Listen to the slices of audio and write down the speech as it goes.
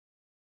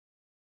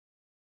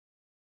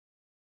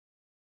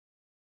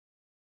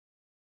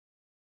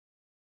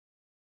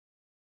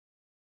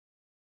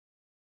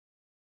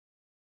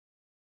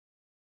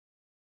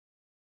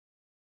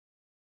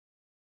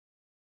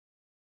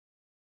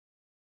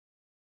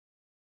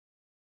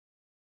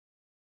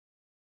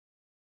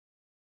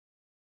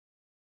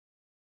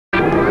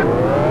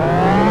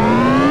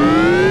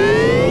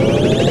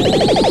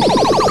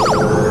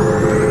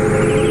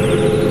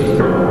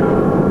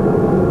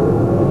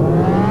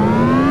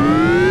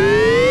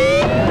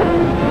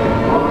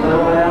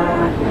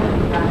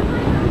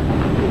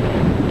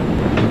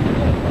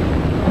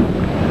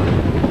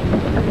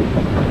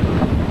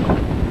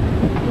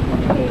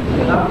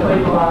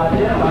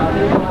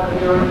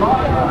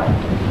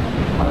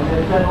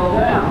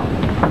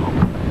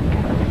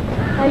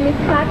And Miss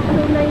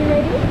Clarkson, are you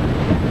ready?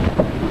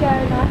 Go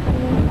nice and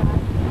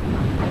inside.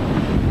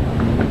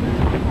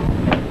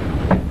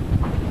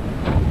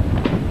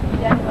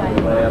 Just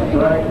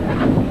wait.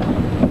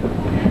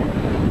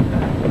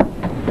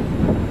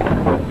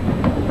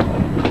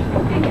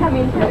 You can come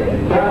in too, to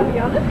be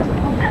honest.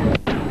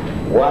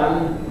 One,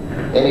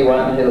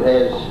 anyone who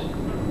has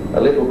a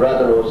little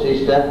brother or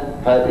sister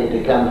hoping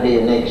to come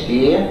here next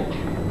year.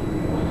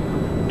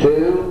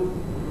 2,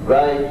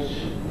 grades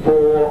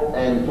 4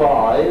 and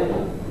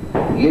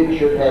 5, you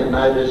should have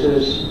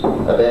notices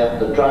about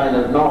the train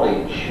of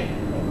knowledge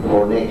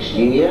for next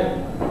year.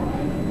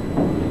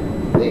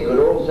 There could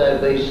also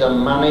be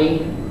some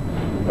money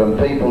from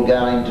people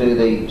going to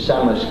the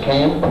summer's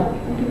camp.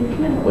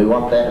 We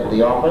want that at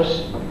the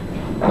office.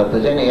 And if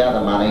there's any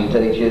other money,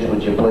 teachers,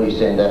 would you please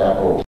send that up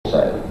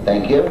also?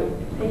 Thank you.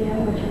 Good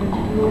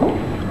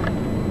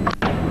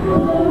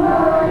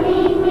morning,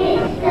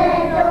 Mr.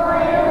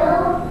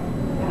 Doyle.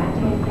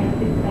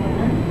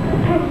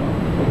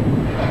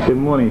 Good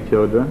morning,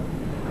 children.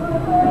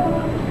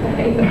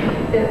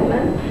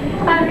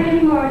 I'm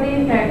reading more of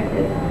these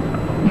characters.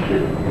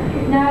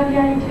 Now, the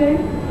only 2,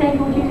 then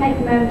would you take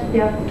them over to the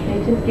office,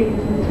 please? Just give them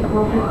to Mr.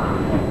 Crawford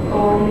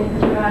or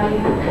Mr. Riley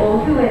or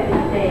whoever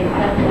sees.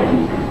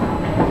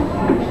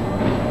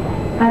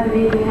 I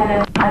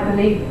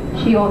believe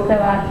she also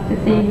asked to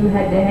see who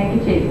had their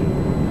handkerchiefs.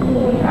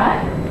 Yeah.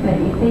 Right? Let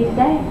me see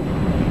today.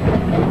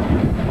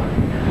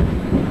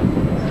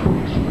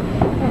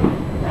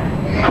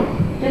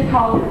 Just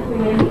hold it for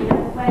me,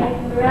 don't wave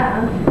them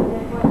around.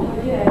 That's what you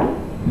do.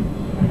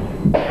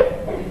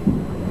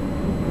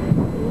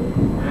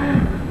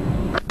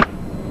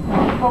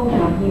 Hold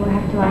on, you will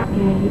have to ask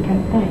him when he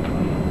comes back.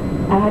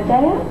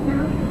 Dale?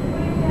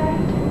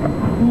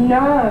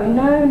 No,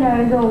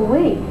 it's all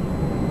week.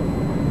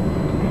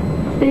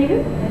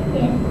 Stephen?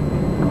 Yes.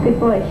 Good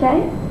boy.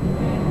 Shane?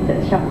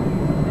 That's shop.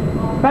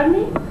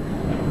 Rodney?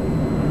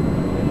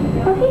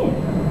 Oh, here.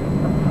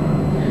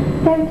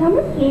 David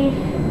Thomas? Yes.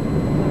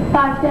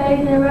 5 days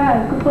in a row.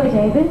 Good boy,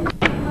 David.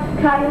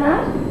 Carly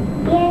Hart?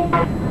 Yes.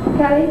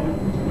 Kelly?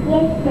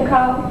 Yes.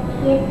 Nicole?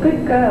 Yes. Good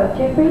girl.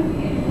 Jeffrey?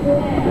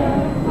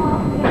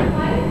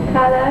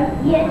 Carlo?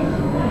 Yes.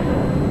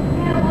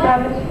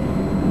 Robert?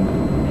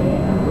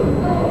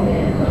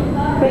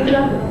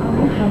 Rachel?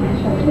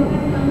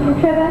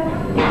 Trevor?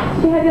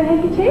 Do you have your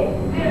handkerchief?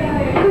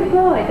 Good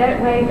boy. Don't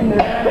wave them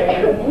around or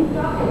anything.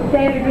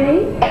 David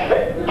Reed?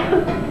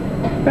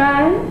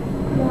 Brian?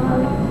 No.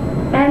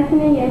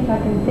 Anthony? Yes, I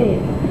can see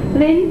it.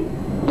 Lynn?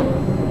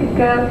 Good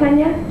girl.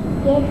 Tanya?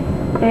 Yes.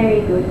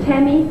 Very good.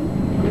 Tammy?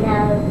 No.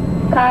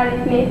 Carly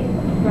Smith?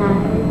 No.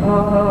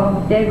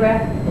 Oh,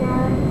 Deborah? No.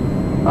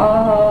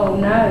 Oh,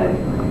 no.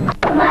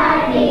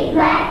 My big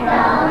black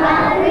dog,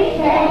 I wish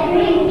they'd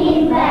bring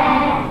him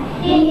back.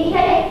 He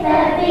takes the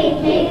big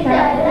chicks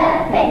over the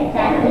fence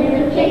and the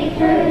little chicks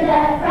through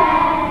the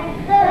cracks.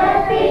 The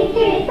big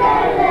chicks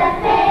over the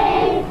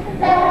fence,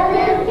 the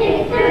little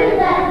chicks through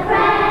the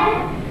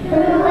cracks.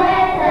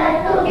 Whoever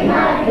took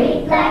my big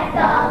black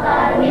dog,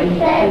 I wish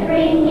they'd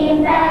bring him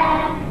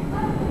back.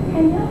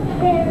 And you're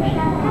very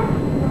shut up.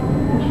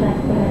 Would you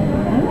like to go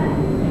home?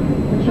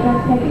 Would you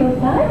like to take your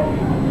side?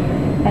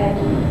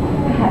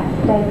 Perhaps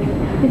stay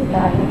this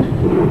side.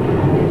 Put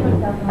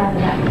yourself right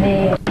up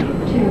there,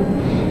 too.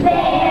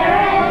 Bear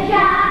and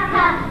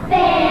Shaka,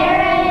 Bear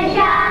and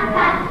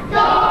Shaka,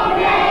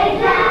 Dore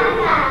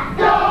Shaka,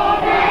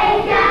 Dore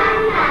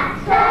Shaka,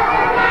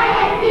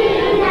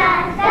 Sorayatina,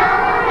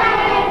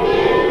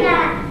 Sorayatina,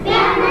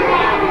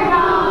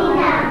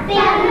 Biamalatina,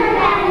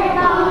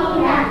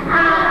 Biamalatina,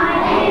 I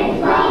am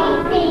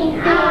sleeping,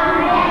 I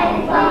am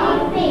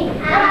sleeping,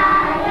 I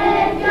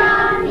am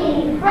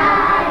jumping, I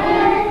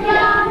am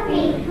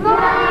jumping,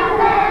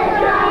 rather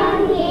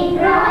jumping,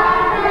 rather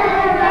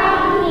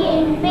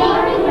jumping, bing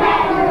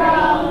bang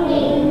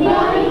ringing,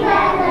 bing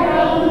bang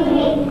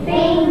ringing,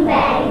 bing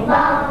bang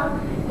bong,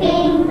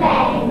 bing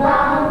bang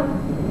bong.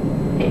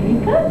 Very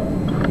good.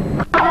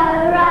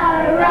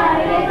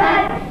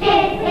 Right,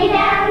 gently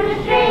down the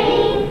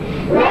stream.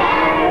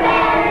 Merry,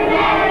 merry,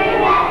 merry,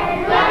 merry,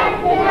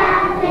 gently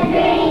down the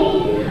stream.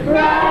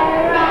 Right,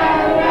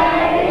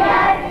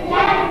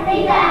 gently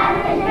down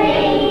the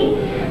stream.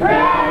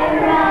 Right,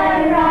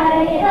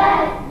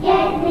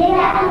 gently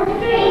down the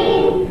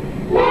stream.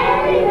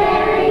 Merry,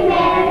 merry,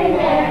 merry,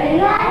 merry,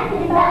 life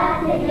is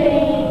but a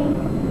dream.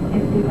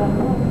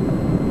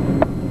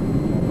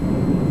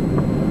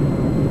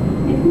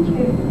 Isn't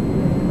true?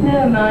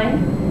 Never mind.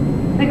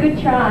 It's a good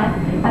try.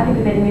 I think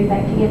we better move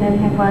back together and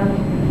have one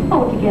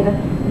all together.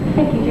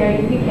 Thank you,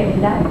 Jerry. You kept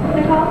it up.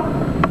 Nicole?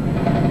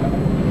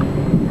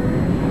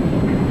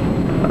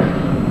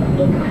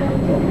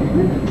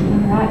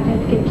 Alright,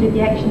 don't forget to do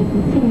the actions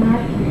and sing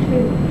that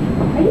too.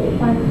 Ready?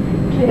 1,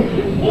 2.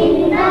 In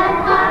the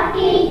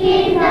cottage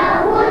in the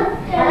wood,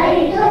 a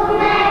little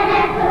man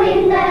at the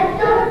window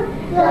stood,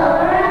 saw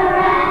a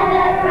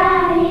rabbit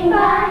running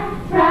by,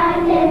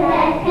 frightened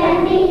as can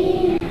be.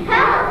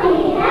 Help me,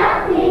 help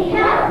me,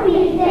 help me,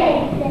 said,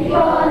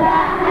 before the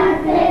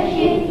hunter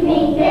shoots me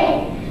dead.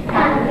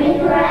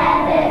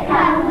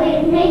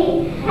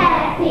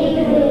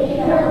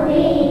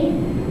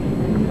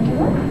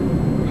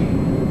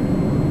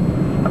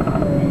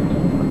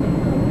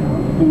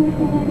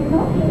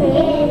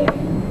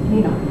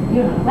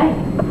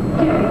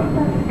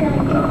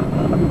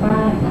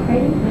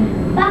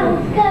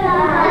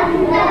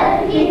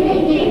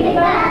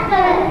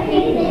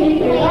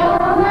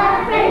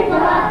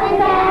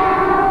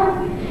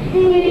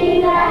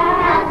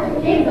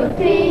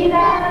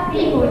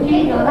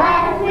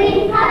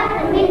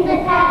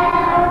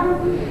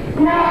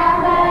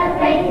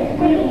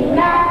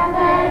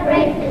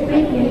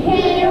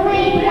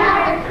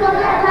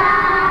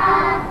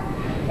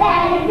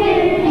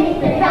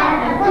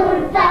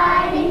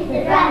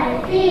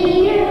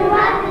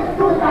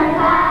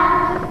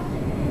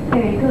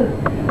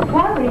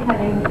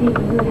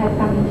 people who have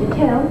something to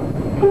tell,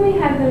 can we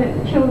have the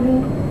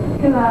children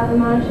who are the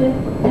monitors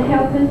to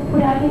help us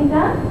put our things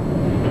up?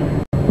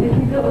 If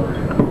you look,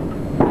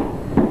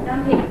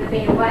 some people have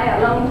been away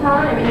a long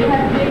time and you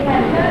have to do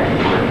that first.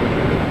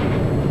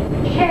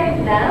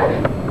 Sharon's done.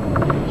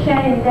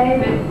 Shane and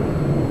David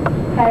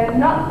have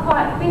not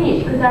quite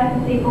finished because I can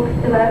see books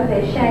still over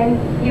there. Shane,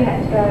 you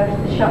had to go over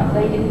to the shop so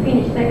you didn't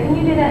finish. So can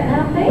you do that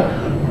now, please?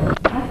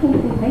 I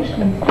think the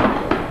questions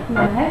you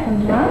might have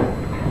them, John.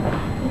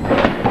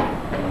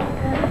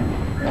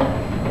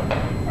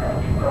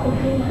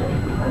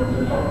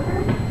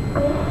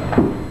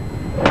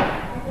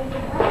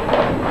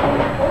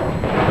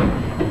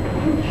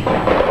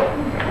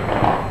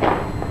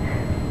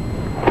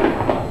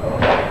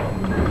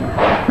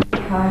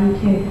 How are you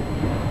too?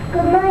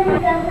 Good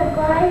morning, Dr.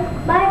 Boy.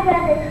 My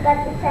brother's got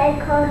the same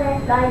cold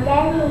as my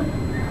daddy.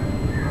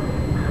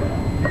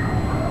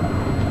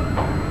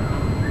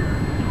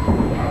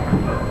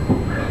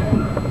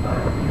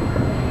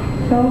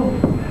 So,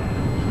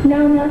 no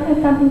one else has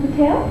something to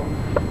tell?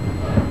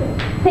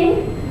 Think?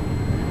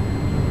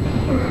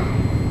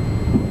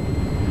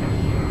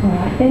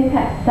 Alright, then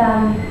perhaps,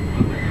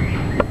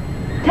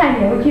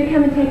 Tanya, would you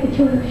come and take the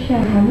children to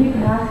Showtime? You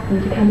can ask them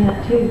to come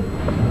out too.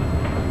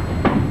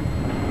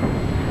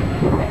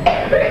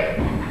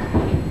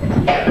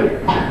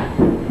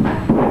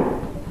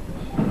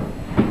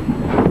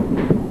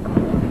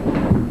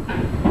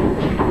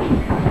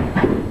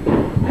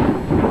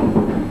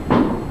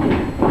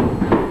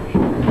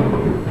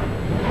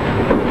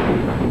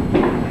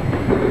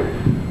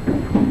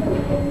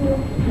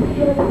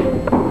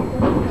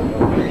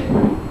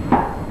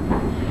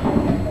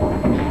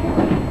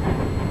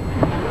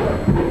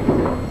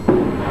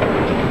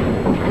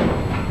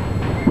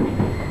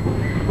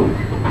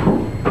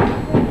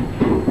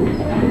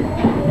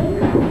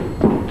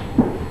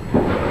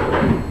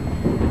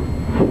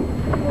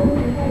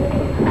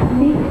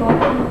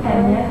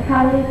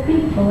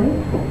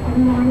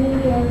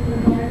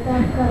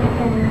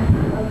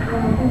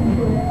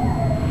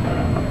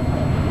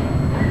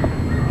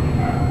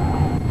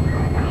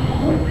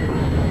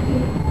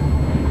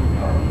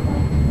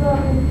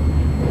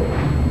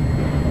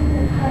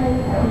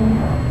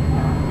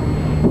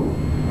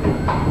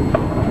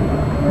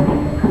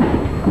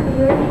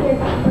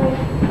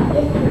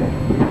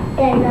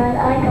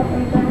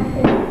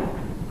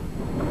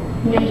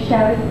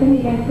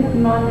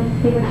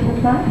 See what you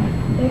look like?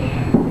 Yes.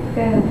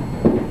 Good.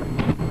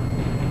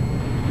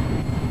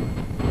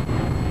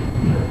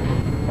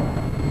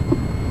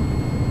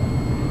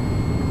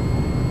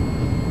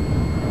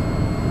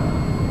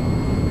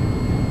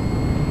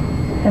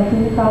 Doesn't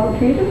it look all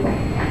beautiful?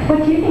 What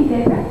do you think,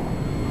 Deborah?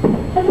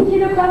 Doesn't she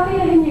look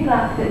lovely in her new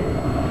glasses?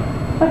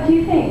 What do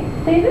you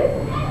think, David?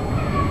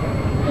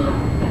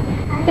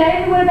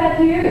 David, what about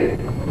you?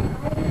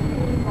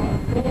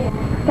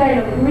 They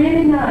look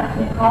really nice,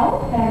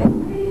 Nicole. They look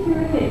really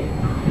terrific.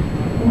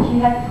 And she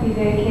has to be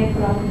very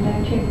careful of them,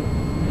 don't you?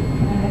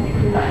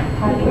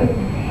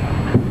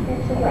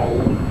 That's the way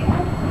you go.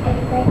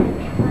 It's like a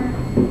class.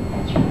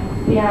 That's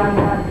right. The arms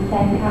aren't the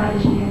same kind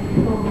as she had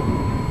before.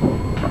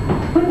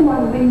 Put them on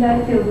the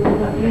windowsill when you're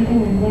not using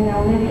them, then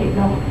they'll never get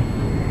lost.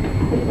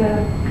 Good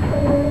girl.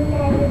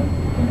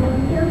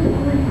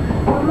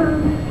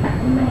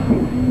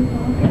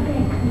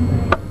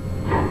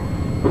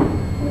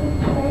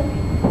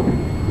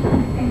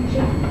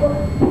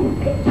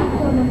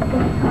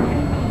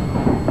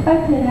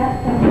 Open it up,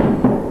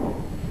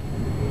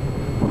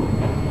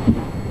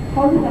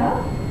 hold it up,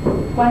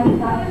 one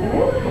side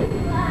first,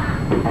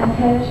 and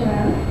turn it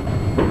around.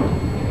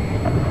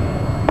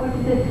 What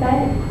does it say?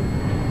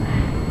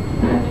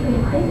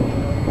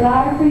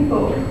 Library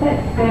books,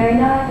 that's very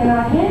nice, and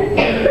our hands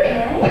are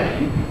okay.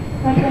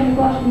 I'm going to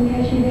wash them in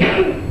case you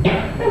didn't.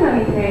 The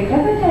mummy's very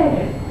clever,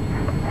 David.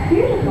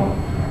 Beautiful.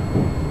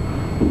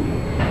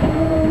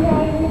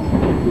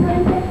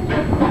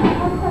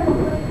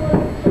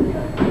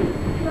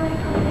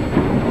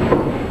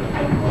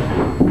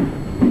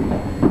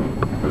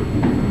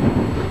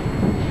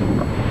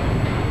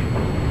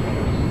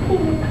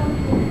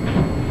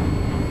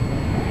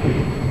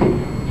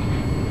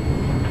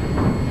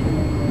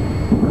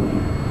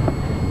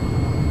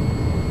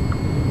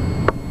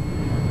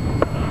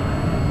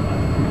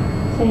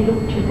 So you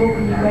look at your book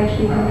and you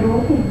actually can draw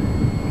things.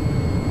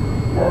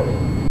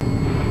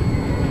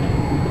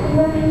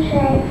 Mum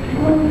said,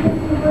 Mum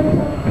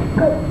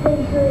got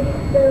these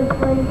little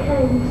fine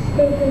cones,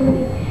 Stephen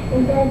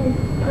and David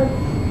put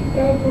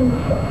David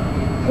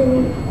to me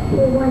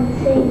for one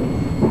scene.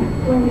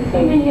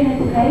 Even you had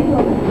to pay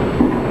for it.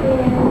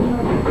 Yeah.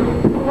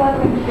 Why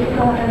wouldn't you just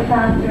go and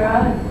find your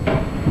own?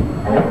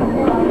 And it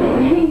wouldn't cost you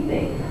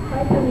anything. I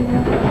don't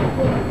know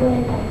where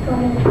they got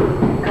it.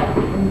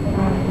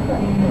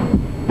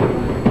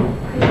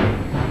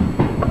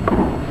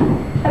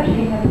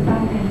 Actually, have a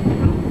fun thing.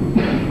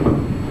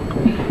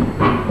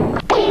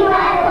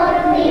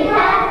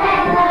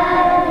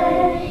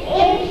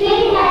 If she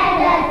had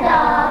a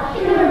dog,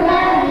 she would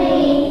love me.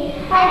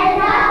 And a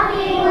dog,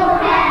 she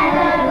would have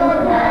a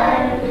good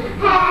one.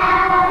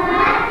 How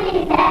much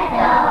is that?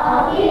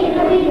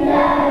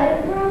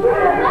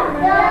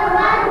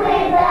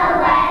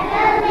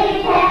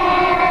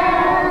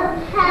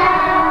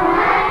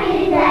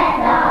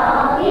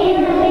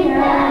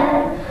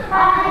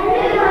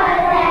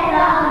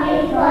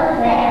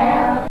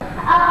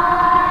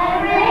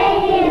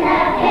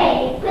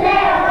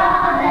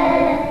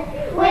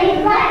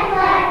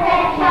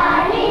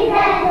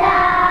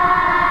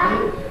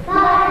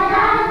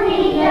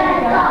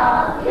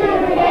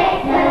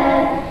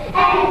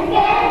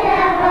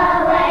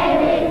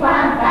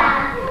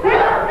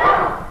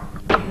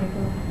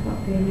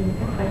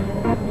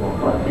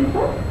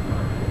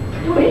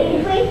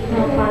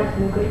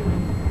 a good one.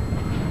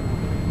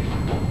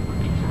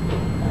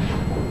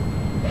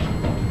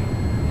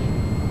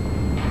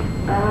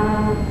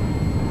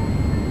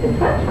 This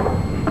one?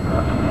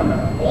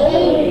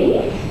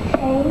 East.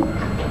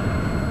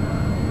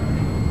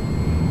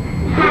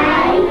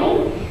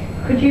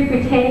 Height. Could you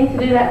pretend to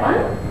do that one?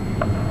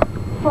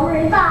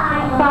 Fight.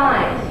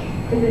 Fight.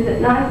 Because is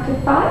it nice to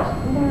fight?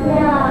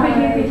 No. Could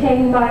you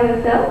pretend by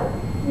yourself?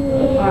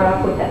 Yes. Or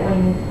I'll put that one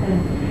in this pen.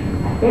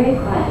 Very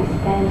quietly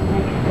stand and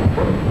make it.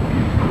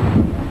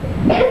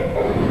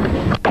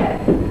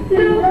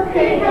 Look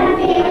who comes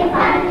here,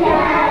 punching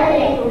out a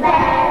little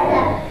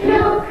fella.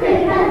 Look who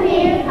comes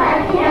here,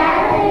 punching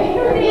out a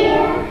little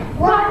deer.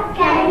 What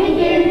can you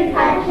do,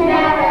 punching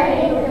out a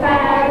little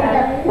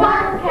fella?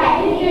 What can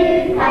you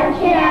do,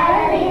 punching out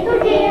a little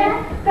deer?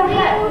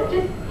 Perhaps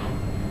just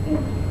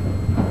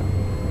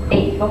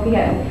eat. Off you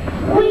go.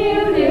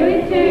 We'll do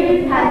it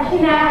too,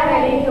 punching out a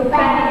little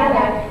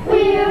fella.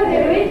 We'll do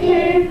it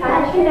too,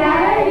 punching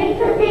out a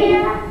little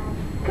deer.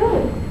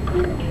 Good.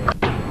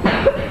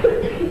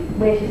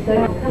 Where's your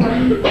circle? Come on.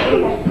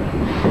 Okay.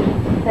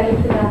 Save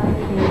the last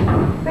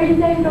thing. Ready,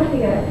 David? Off you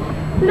go.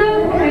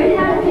 Look who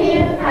comes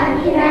here,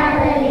 punching out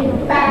a little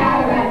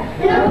fella.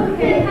 Look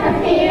who comes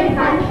here,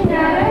 punching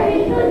out a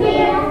little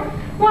deer.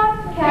 What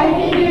can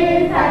you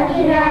do,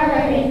 punching out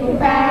a little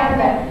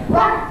fella?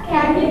 What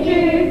can you do,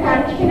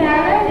 punching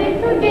out a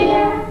little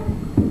deer?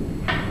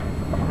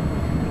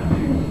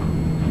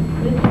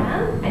 Put it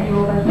down, and you're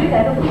all going to do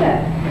that. Off you go.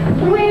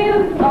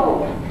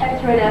 Oh, that's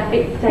when our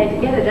feet stay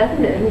together,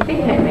 doesn't it? And your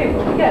feet don't move.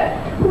 Off you go.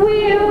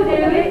 We'll do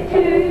it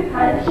too,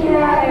 punching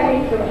out a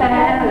little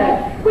fella.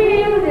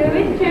 We'll do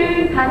it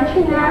too,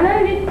 punching out a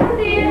little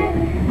deer.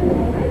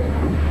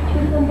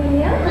 Choose somebody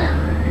else.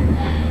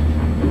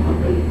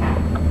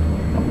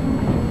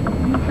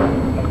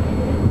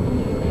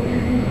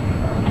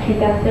 Keep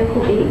our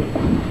circle big.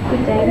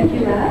 Good David,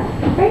 you are.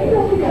 Ready,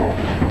 off you go.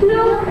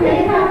 Look who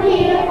comes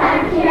here,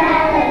 punching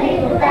out a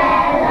little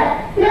fella.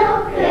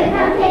 Look who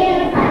comes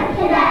here,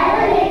 punching out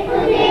a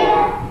little deer.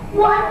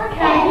 What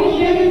can you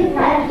do,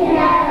 punching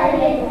out a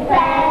little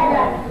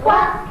fella?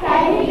 What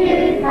can you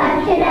do,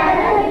 punching out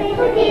a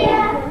little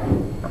deer?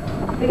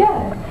 We go.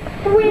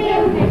 We'll do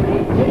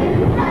it too,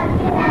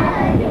 punching out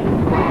a little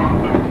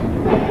fella.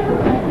 We'll do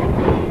it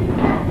too,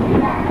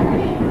 punching out a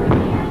little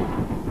deer.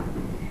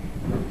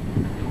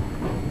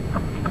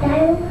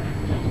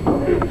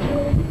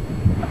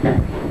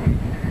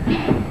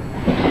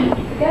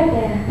 Go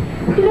there.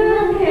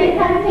 Look who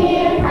comes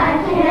here,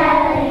 punching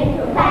out a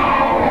little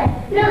fella.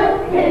 Look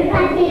who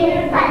comes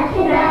here,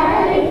 punching out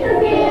a little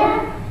deer.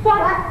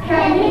 What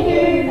can you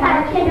do,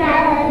 punching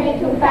out a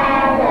little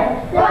fella?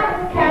 What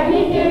can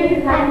you do,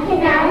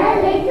 punching out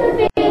a little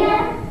deer?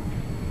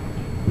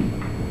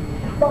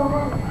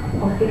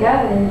 Off you go,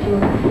 then,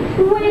 Julie.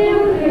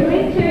 We'll do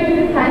it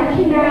too,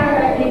 punching out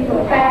a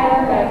little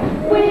fella.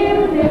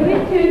 We'll do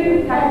it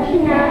too,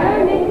 punching out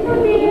a little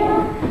deer.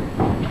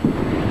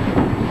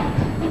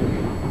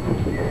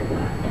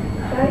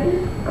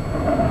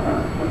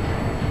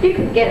 You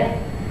could get it.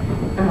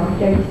 Oh,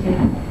 Jody's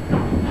turn.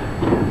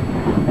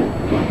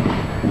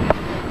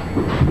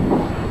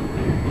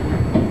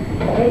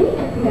 Ready?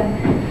 Here we go.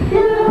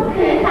 Look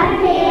who comes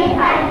here,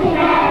 punching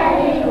out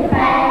a little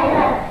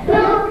fella.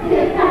 Look who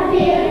comes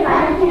here,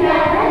 punching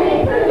out a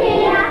little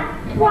deer.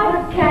 What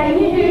can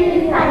you do,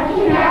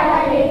 punching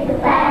out a little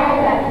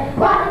fella?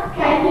 What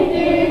can you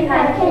do,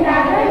 punching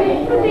out a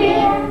little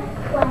deer?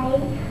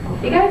 Wait.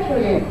 Off you go,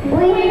 children.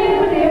 We'll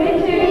do it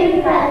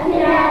too,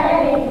 punching out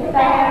a little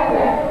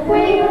fella.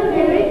 We'll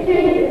do it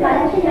too,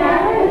 punching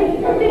out a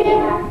little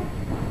deer.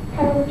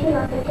 How would you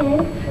like it to?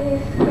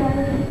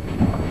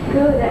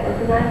 Good, that was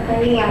a nice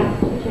baby one,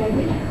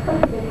 Jody.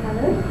 What's the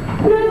colours?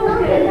 Look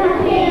who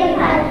comes here,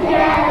 punching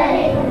out a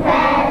little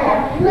fella.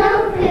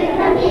 Look who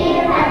comes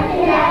here,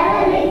 punching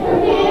out a little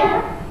deer.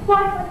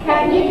 What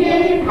can you do,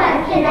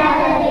 punching out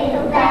a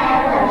little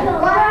fella?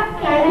 What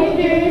can you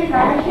do,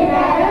 punching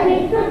out a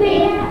little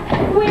deer?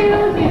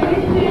 We'll do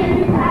it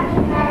too,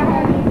 punching out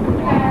a little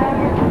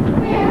fella.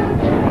 We'll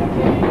do it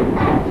too,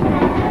 punching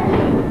out a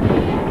little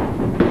deer.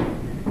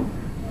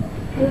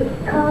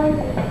 Good.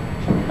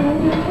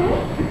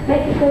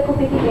 Make the circle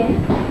big again.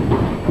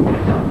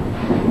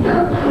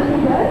 Look who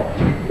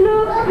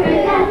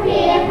comes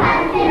here,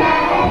 punching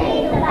out a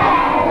little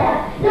fella.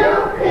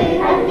 Look who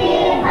comes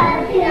here,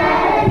 punching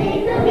out a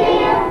little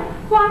deer.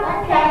 What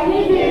can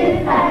you do,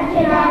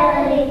 punching out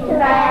a little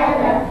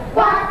fella?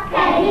 What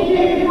can you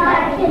do,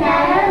 punching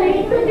out a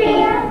little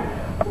deer?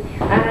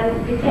 And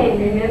pretend,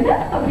 remember?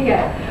 Off you go.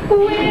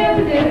 We'll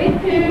do it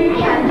too,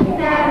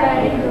 punching out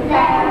a little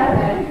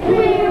fella.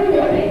 We'll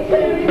do it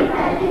too,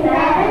 punching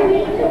out a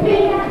little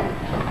deer.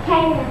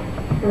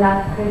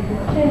 Last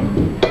person's turn.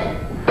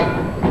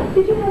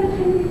 Did you have a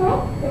turn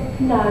before?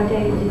 No,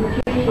 David didn't.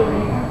 You should.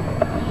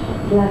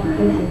 Last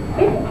person.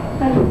 Ready?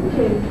 1,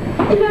 2.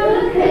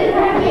 Look who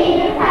comes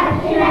here,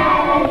 punching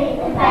out a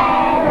little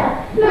fella.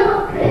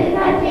 Look who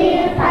comes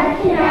here,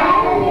 punching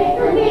out a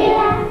little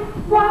deer.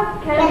 What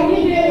can you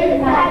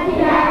do,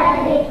 punching out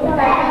a little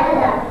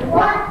fella?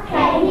 What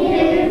can you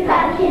do,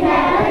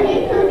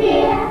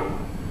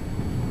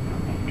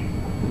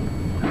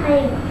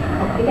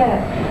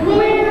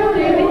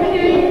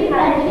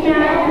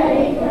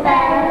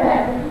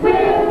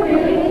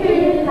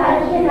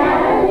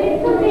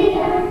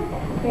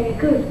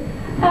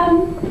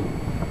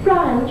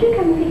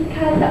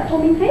 for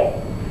me, please?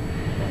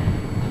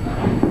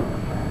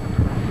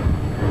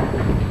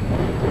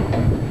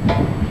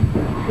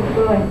 Good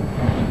boy.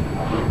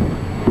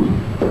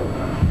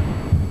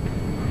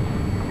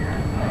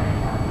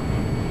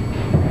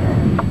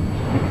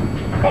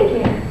 Thank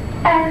you.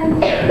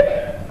 And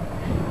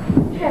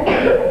Trevor,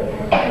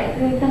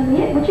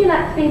 would you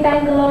like to be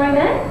Bangalore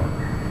man?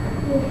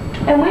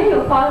 And when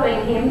you're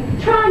following him,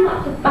 try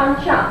not to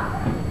bunch up.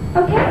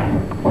 Okay?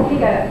 Off you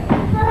go.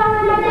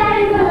 Follow my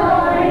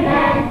Bangalore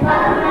man,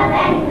 follow my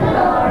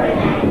Bangalore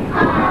man.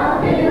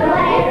 I'll do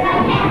whatever I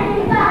can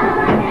to follow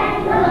my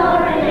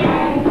Bangalore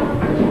man.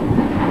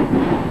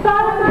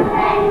 Follow my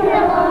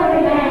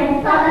Bangalore man,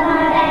 follow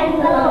my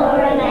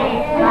Bangalore man.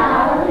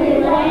 I'll do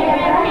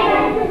whatever I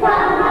can to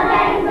follow my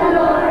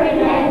Bangalore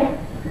man.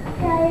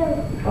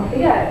 Off you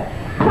go.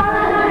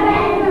 Follow my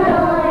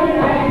Bangalore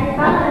man,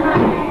 follow my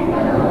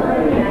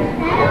Bangalore man.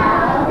 And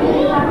I'll do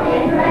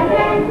whatever I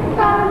can to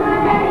follow my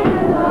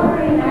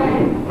Bangalore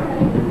man.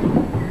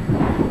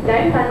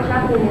 Don't bunch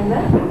up,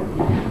 remember?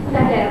 So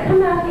they'll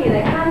come out here,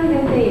 they can't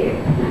even see you.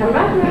 Come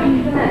right around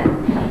to the mat.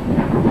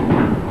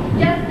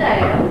 Just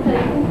Dale, so you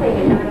can see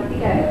me. Now off you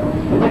go.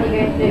 What are you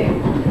going to do?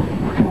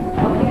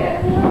 Off you go.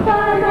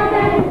 Follow my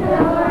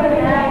Bangalore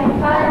man,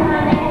 follow my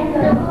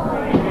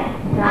Bangalore man.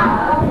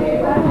 I'll do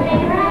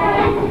whatever I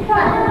can to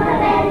follow my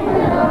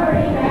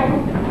Bangalore man.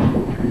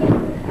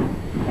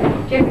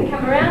 Jeffrey,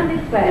 come around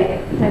this way,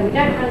 so we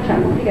don't bunch up.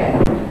 Off you go.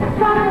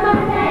 Follow my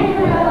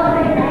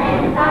Bangalore man,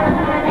 follow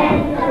my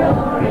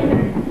Bangalore man.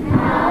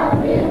 I'll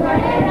do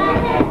whatever I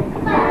can to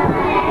follow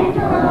my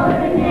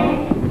Bangalore man.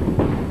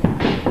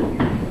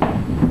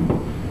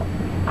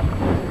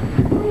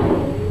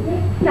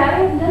 No, I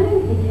haven't done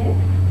anything yet.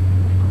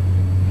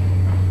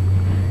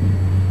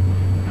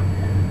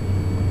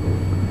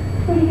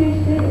 What are you going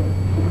to do?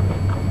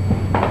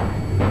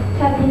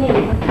 Tap your knees.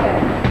 Let's go.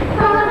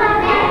 Follow my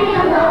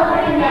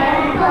Bangalore man,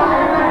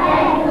 follow my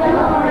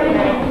Bangalore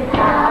man.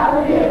 I'll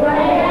do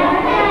whatever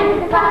I can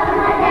to follow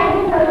my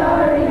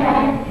Bangalore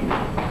man.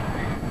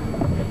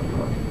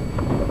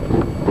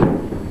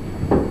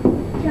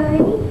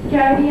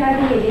 Jody,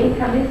 over here.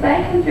 Come this way.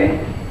 Come through.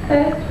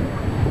 First.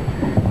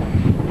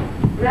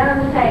 Round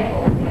the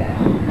table. Off you go.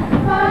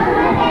 Follow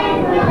my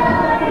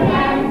Bangalore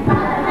man,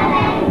 follow my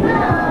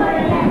Bangalore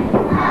man.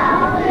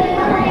 I'll do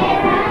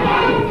whatever I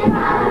can to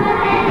follow my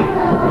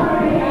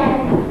Bangalore man.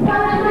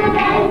 Follow my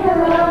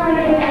Bangalore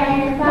man,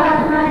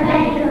 follow my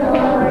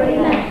Bangalore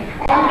man.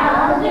 And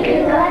I'll do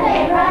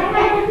whatever I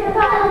can to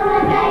follow my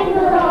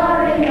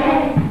Bangalore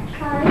man.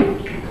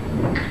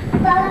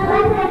 Follow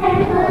my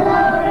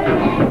Bangalore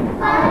man,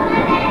 follow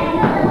my Bangalore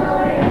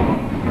man.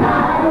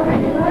 I'll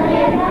do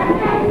whatever I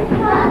can to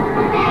follow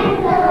my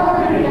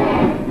Bangalore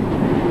man.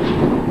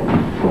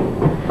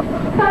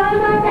 Follow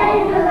my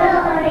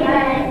Bangalore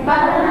man,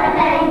 follow my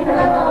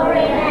Bangalore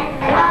man.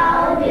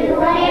 I'll do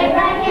whatever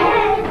I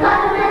can to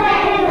follow my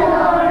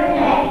Bangalore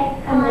man.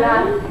 And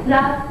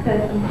last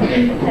person.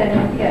 Turn.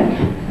 Off you go.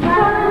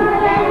 Follow my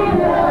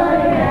Bangalore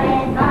man,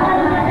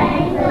 follow my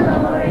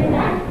Bangalore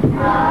man.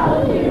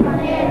 I'll do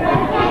whatever I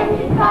can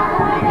to follow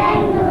my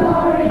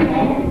Bangalore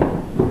man.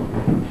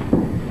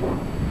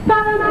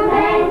 Follow my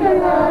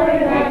Bangalore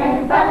man,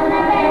 follow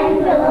my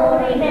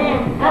Bangalore man.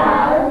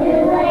 I'll do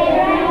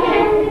whatever I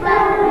can to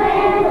follow my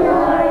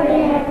Bangalore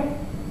man.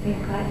 Be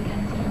quiet.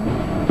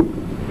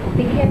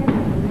 Be careful.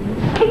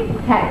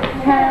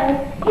 Tic-tac-toe.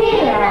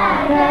 Here I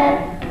go,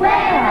 where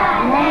I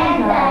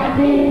land I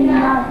do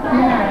not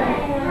know.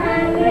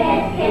 Hungry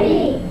as can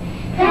be.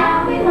 Tell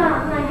me what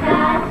my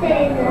card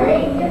says, the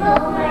link for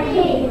my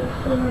teeth.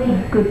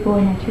 Good boy.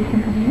 Now choose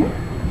somebody else.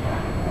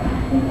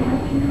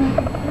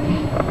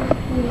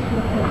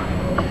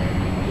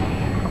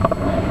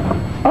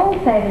 All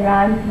say the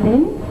rhymes,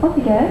 Lynn. Off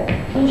you go.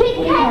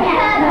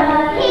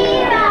 Tic-tac-toe,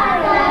 here I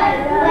go,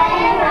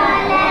 where I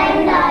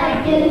land I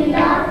do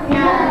not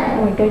know.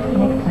 Oh, we go to the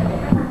next one.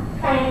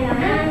 I'm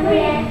hungry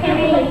as can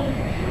be.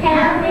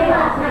 Tell me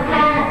what my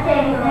card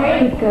says, the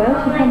link Good girl. for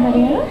Choose my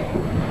somebody teeth. else.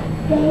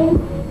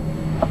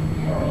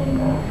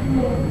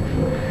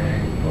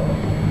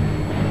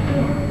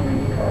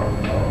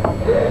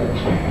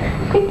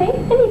 Quick thing.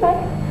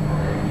 Anybody.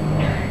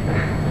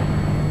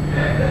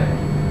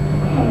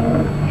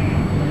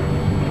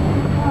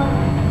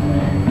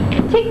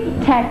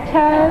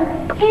 Tic-tac-toe,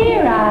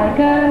 here I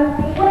go,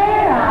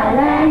 where I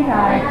land I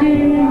do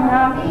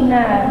not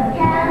know.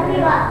 Tell me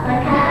what my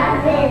card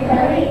says, the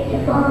link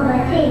for my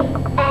teeth.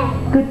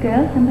 Good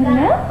girl, somebody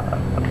else?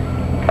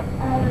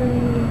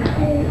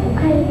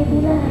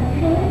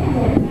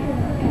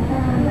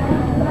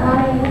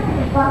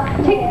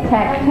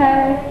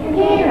 Tic-tac-toe,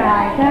 here I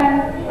go,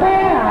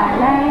 where I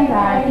land I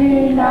do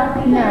not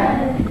know.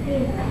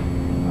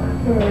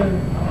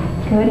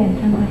 Good, and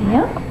somebody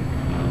else?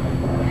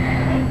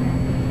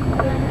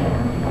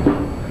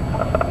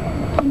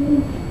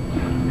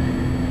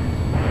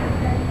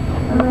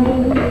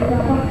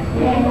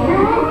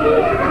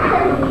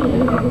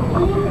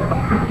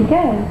 Off you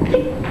go.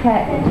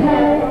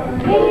 Tic-tac-toe,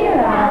 here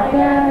I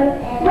go,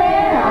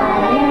 where I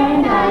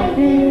land I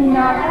do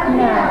not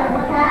know.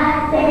 My card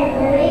says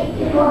the link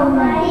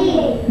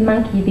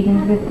Monkey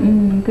begins with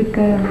good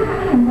girl.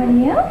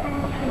 Somebody else?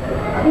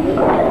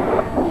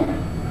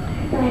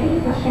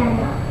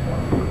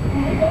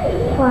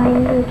 Why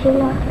would you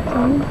like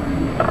some?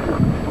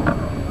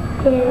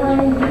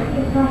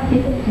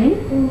 Yes,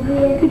 please.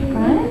 Good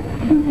Brian.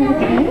 Come have a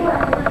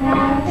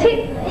taste.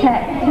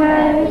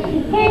 Tic-tac-toe,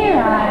 here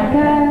I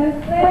go.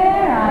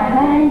 Where I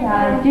land I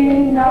do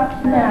not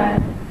know.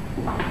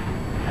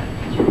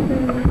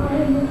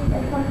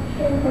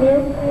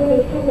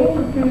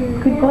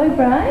 Good boy,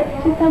 Brian.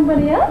 To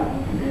somebody else?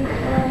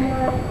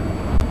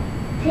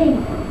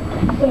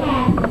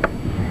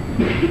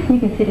 You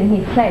can sit in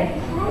his place.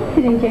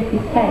 Sit in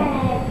Jeffrey's place.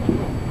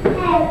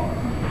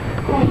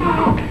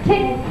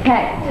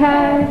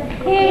 Tic-tac-toe,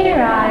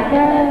 here I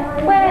go.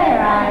 Where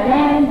I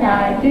land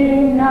I do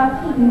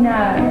not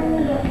know.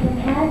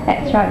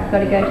 That's right, we've got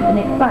to go to the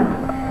next one.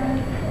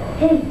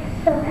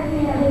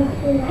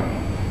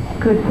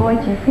 Good boy,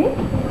 Jeffrey.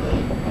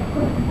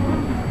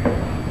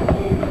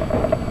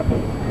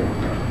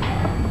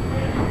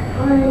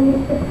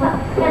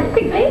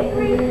 Quickly.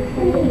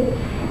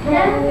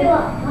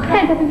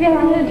 Hands up if you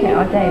haven't heard it.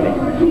 Oh, David.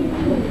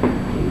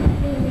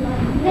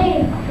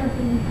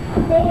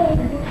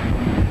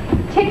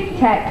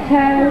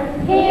 Tic-tac-toe,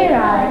 here I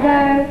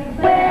go.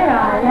 Where I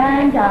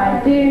land I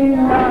do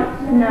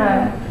not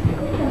know.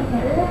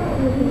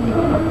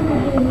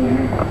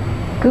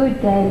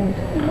 Good, David.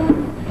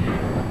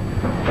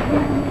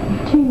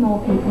 Two more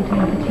people to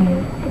have a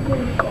turn.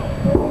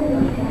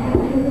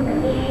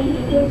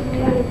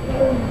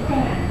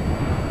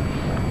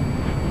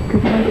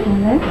 Good boy,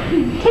 Paolo.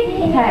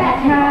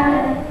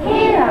 Tic-tac-toe,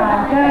 here I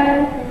go.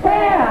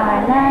 Where I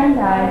land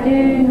I do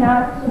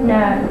not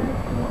know.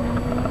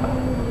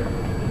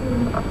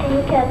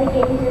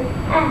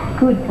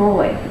 Good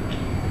boy.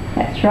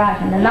 That's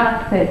right, and the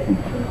last person.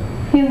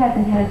 Who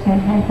hasn't had a turn?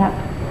 Hands up.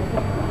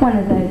 One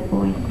of those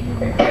boys.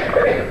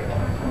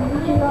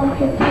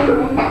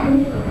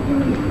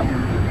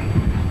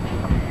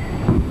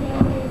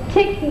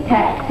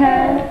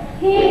 Tic-tac-toe,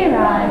 here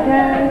I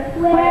go.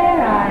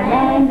 Where I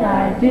land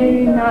I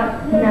do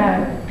not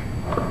know.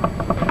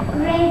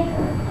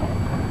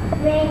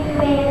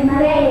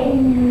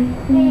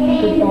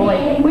 Good boy.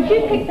 Would you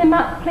pick them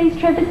up, please,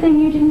 Trevor, seeing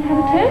you didn't have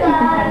a turn? You can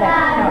have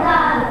that to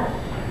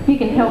help. You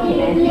can help him,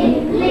 Anthony.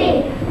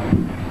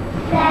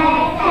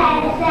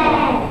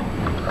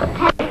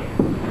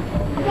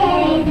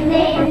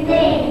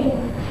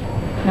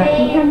 Now,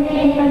 can you come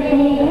in front of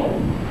me again?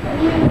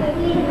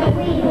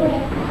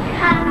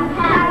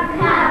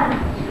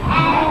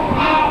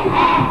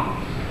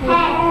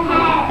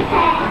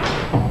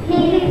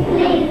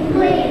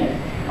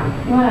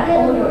 Right,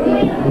 all your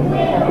ears.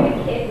 Very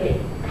carefully.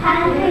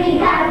 Country.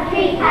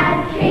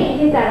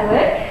 Does that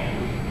work?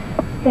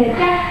 They're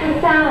just the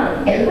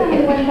sounds. Tell me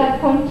what does that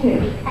point to?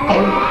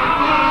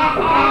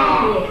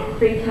 Yes,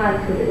 3 times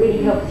because it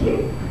really helps you.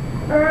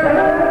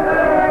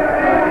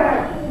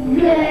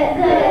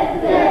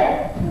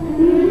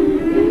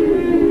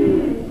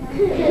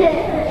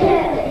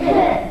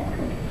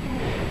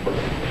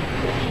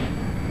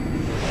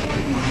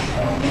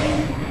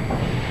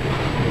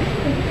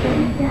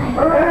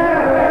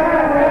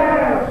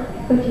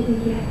 What do you think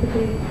you have to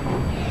do?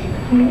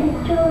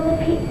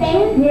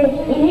 Yes,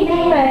 in each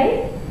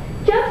space,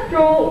 just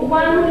draw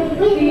 1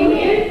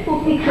 beautiful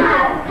picture of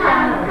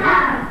sound.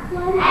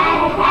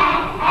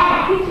 A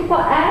picture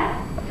for ass,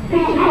 a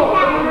picture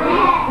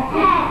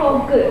for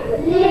good.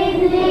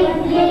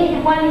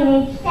 1 in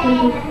each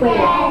little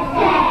square.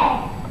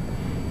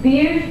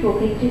 Beautiful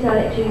pictures. I'll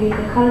let you use a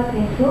colour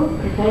pencil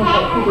because they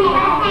get pretty.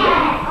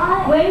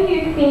 When you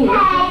finish,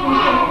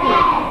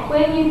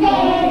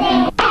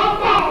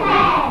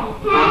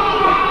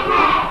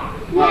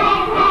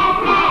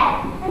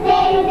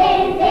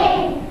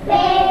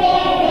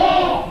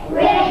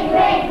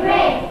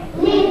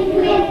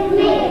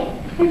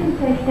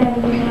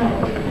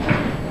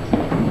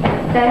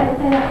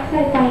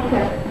 say thank you.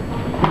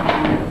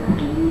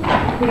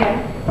 Yeah.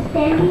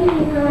 Standing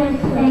in line.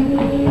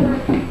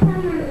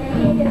 Someone's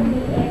ahead of me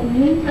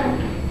every time.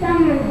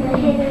 Someone's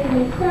ahead of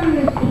me,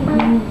 someone's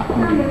behind.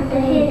 Someone's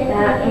ahead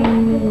of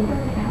me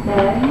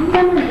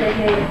Someone's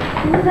ahead,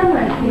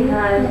 someone's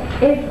behind.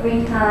 Every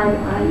time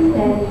I'm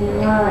standing in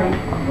line.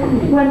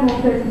 One more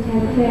person to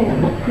have a turn.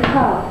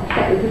 Nicole,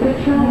 that was a good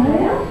try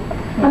there.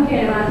 I'm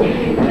going to ask you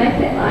to make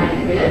that line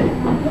in a minute.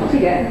 Off you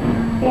go.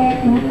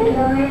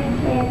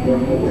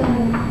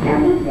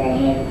 Someone's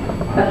ahead.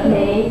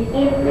 Okay.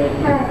 Every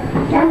time.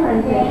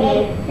 Someone's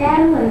ahead.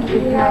 Someone's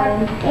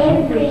behind.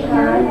 Every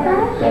time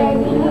I'm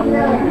standing in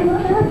line.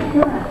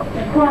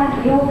 Quiet,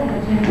 you all have a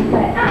turn to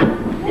say,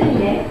 sitting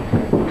there.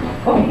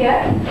 Off you go.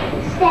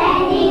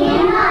 Standing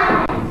in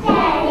line.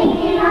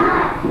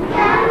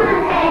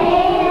 Someone's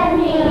ahead of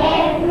me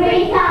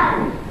every time.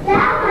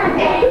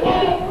 Someone's ahead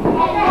and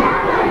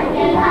someone's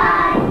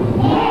behind.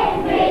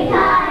 Every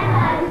time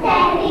I'm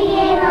standing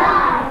in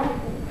line.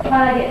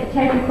 While I get the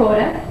tape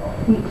recorder,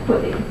 you need to put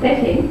the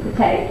cassette in, the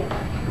tape.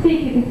 See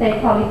if you can say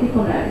Polly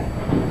Pickle Nose.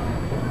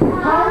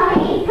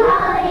 Polly,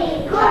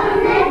 goodness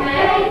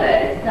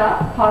First. First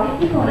up, Polly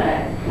Pickle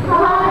Nose.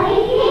 Polly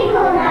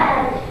Pickle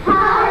Nose.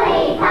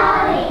 Polly,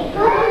 Polly,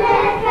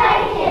 goodness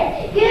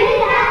gracious, you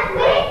laugh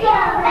with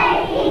your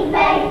making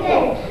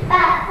faces.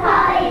 But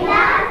Polly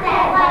laughed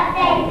at what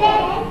they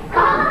said,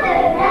 cocked her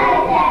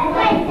nose and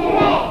went to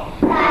bed.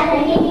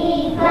 Suddenly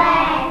he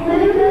flagged,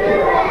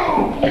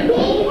 boo-hoo-hoo.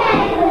 He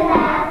came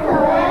without a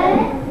word,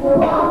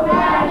 walked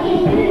right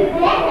into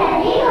Better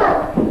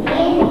Niggle.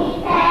 In his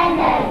hand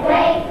a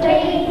great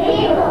green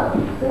eagle,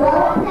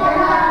 walked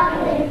along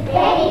with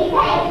steady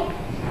pace.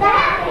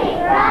 Stamping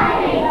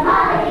right in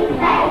Polly's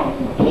face,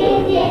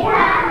 kicked it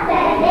up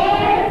and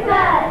there it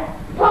goes.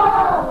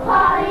 Poor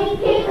Polly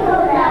Pickle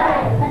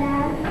Nose.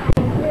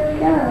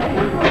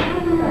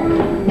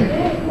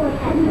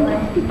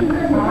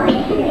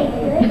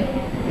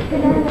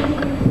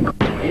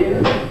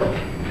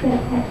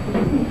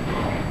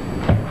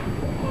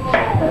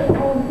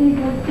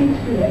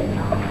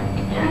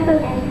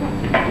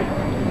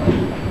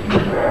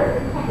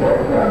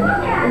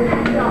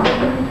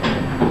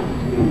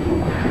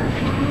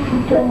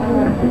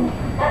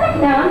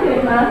 Now I'm going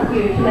to ask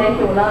you to make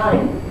your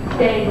line.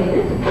 Stay with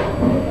it.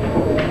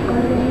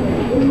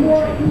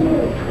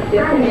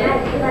 Just a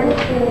minute.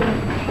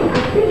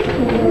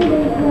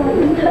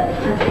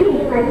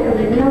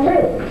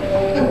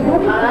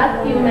 I'll ask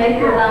you to make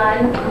your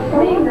line the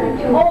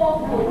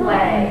awful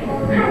way.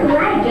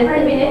 Just a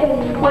minute.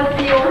 What's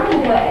the awful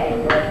way?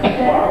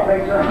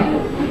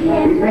 He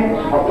makes a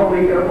pony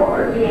in a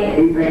barn. Yes.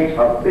 He makes a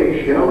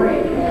fish in a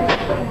lake.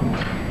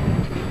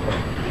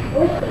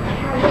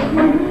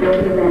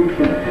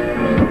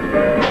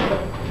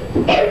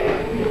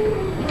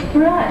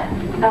 Right.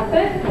 Our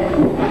first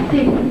person,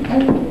 Stephen.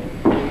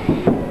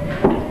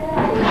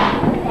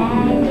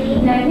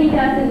 Now he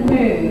doesn't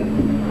move.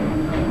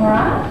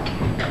 Alright?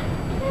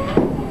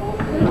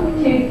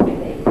 Too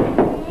quickly.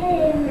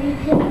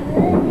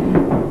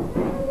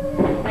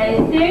 And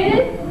as soon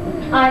as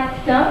I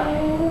stop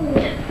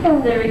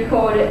the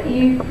recorder,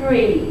 you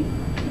freeze.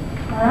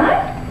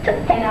 Alright?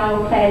 And I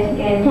will play it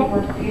again for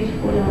what's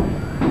beautiful line.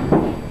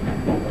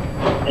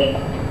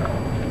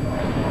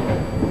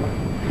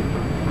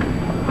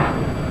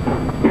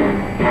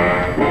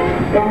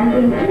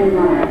 Standing in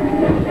line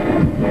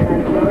by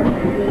Florence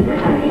B.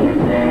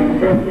 Hutchins,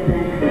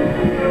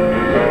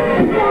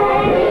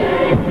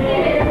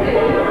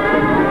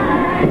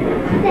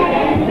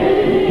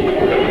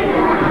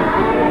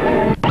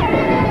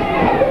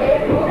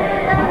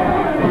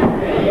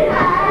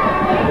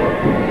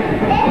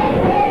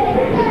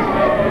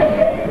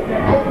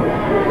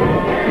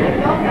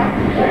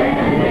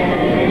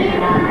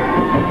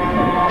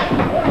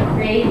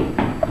 Freeze.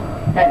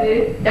 Don't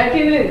move. Don't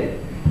you move.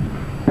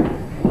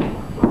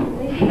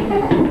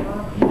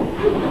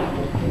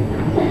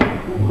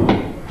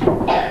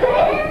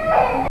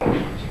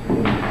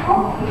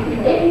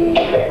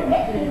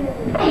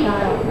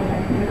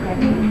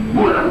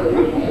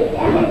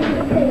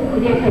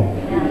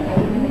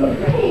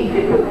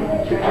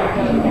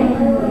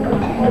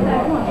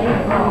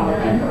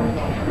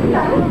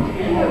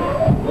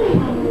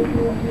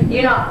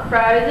 You're not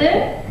frozen.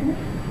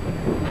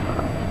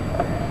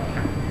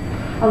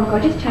 Oh look, I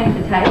just changed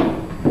the tape.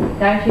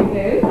 Don't you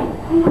move.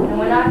 And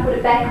when I put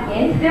it back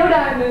again, still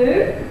don't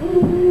move.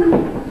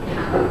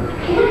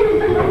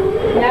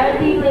 No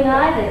giggling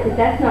either, because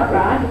that's not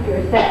right if you're a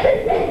set.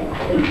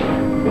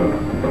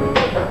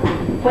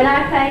 When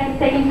I play it the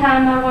second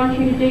time, I want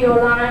you to do your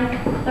line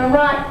the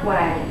right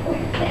way.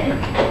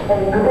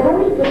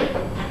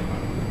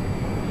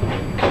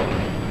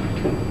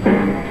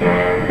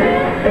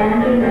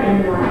 standing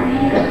in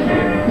line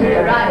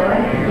The right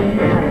way.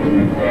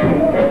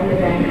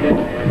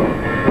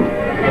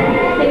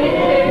 Sing it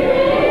too.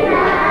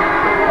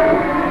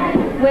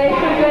 Where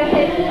should your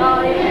head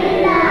on?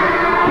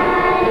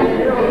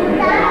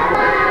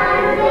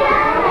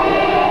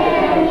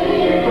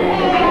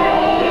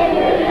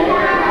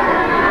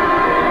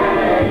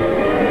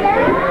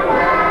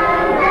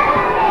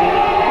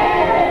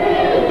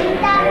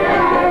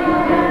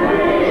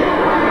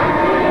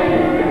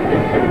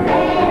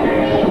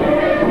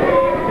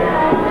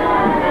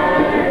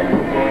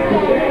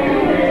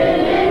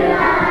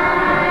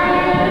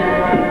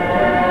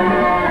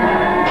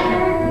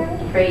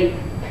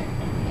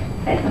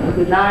 That's not a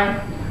good line.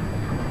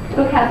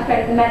 Look how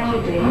straight the mat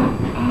should be.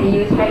 Are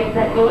you as straight as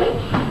that boy?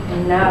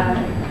 No.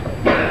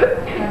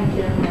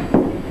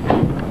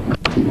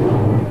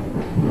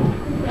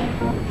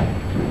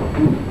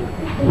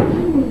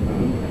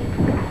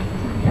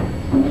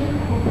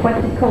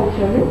 What's it called,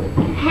 children?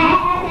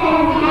 Hats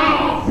and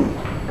hats.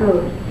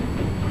 Good.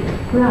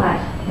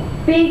 Right.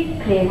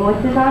 Big clear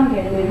voices. I'm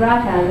going to move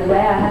right out of the way.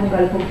 I haven't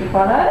got a book to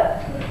follow.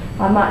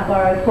 I might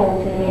borrow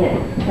Paul's in a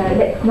minute. So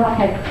let's not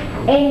have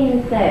any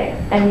mistakes.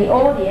 And the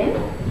audience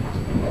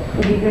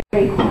will be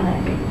very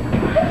quiet.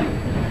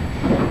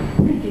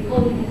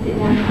 Before you can sit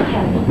down and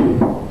carry.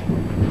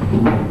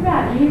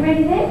 Right, are you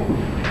ready then?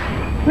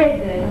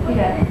 Redburn, off you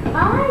go. I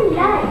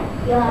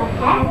like your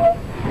hat.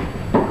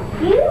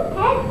 You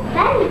have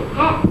funny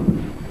hats.